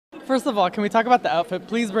first of all, can we talk about the outfit?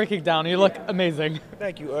 Please break it down. You look amazing.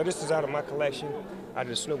 Thank you. This is out of my collection, out of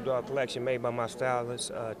the Snoop Dogg collection made by my stylist,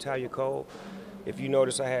 Talia Cole. If you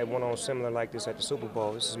notice, I had one on similar like this at the Super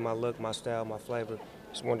Bowl. This is my look, my style, my flavor.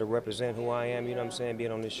 Just wanted to represent who I am, you know what I'm saying,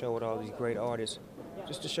 being on this show with all these great artists,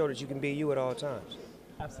 just to show that you can be you at all times.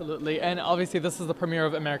 Absolutely, and obviously this is the premiere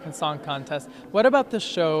of American Song Contest. What about this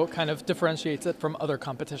show kind of differentiates it from other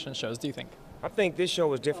competition shows, do you think? I think this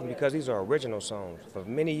show is different because these are original songs. For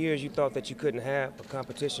many years you thought that you couldn't have a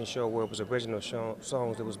competition show where it was original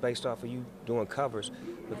songs that was based off of you doing covers.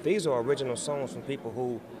 But these are original songs from people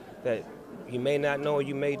who that you may not know or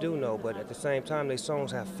you may do know, but at the same time these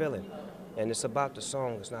songs have feeling. And it's about the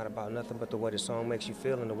song, it's not about nothing but the way the song makes you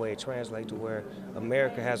feel and the way it translates to where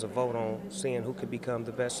America has a vote on seeing who could become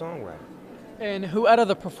the best songwriter. And who out of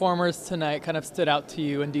the performers tonight kind of stood out to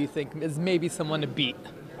you and do you think is maybe someone to beat?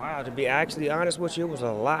 Wow, to be actually honest with you, it was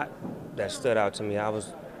a lot that stood out to me. I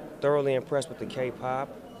was thoroughly impressed with the K-pop.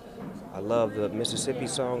 I love the Mississippi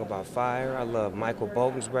song about fire. I love Michael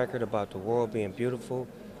Bolton's record about the world being beautiful.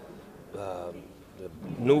 The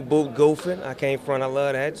new boot goofing, I came from, I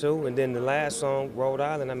love that too. And then the last song, Rhode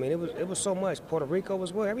Island, I mean, it was so much. Puerto Rico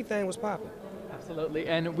as well, everything was popping. Absolutely,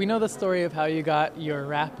 and we know the story of how you got your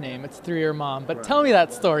rap name. It's through your mom, but tell me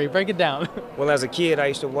that story, break it down. Well, as a kid, I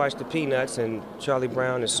used to watch the Peanuts, and Charlie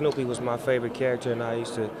Brown and Snoopy was my favorite character, and I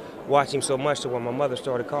used to watch him so much to where my mother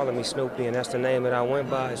started calling me Snoopy, and that's the name that I went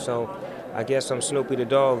by, so I guess I'm Snoopy the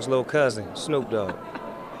dog's little cousin, Snoop Dogg.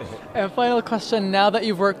 And final question, now that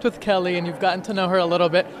you've worked with Kelly and you've gotten to know her a little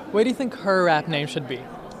bit, what do you think her rap name should be?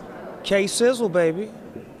 Sizzle, baby.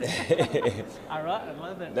 All right, I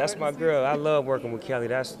love it. That's my girl. I love working with Kelly.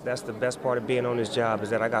 That's the best part of being on this job is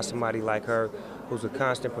that I got somebody like her who's a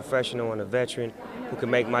constant professional and a veteran who can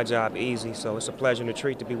make my job easy. So it's a pleasure and a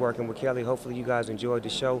treat to be working with Kelly. Hopefully you guys enjoyed the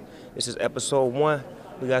show. This is episode 1.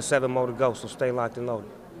 We got 7 more to go, so stay locked and loaded.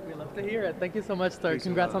 We love to hear it. Thank you so much, sir.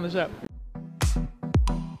 Congrats on the show.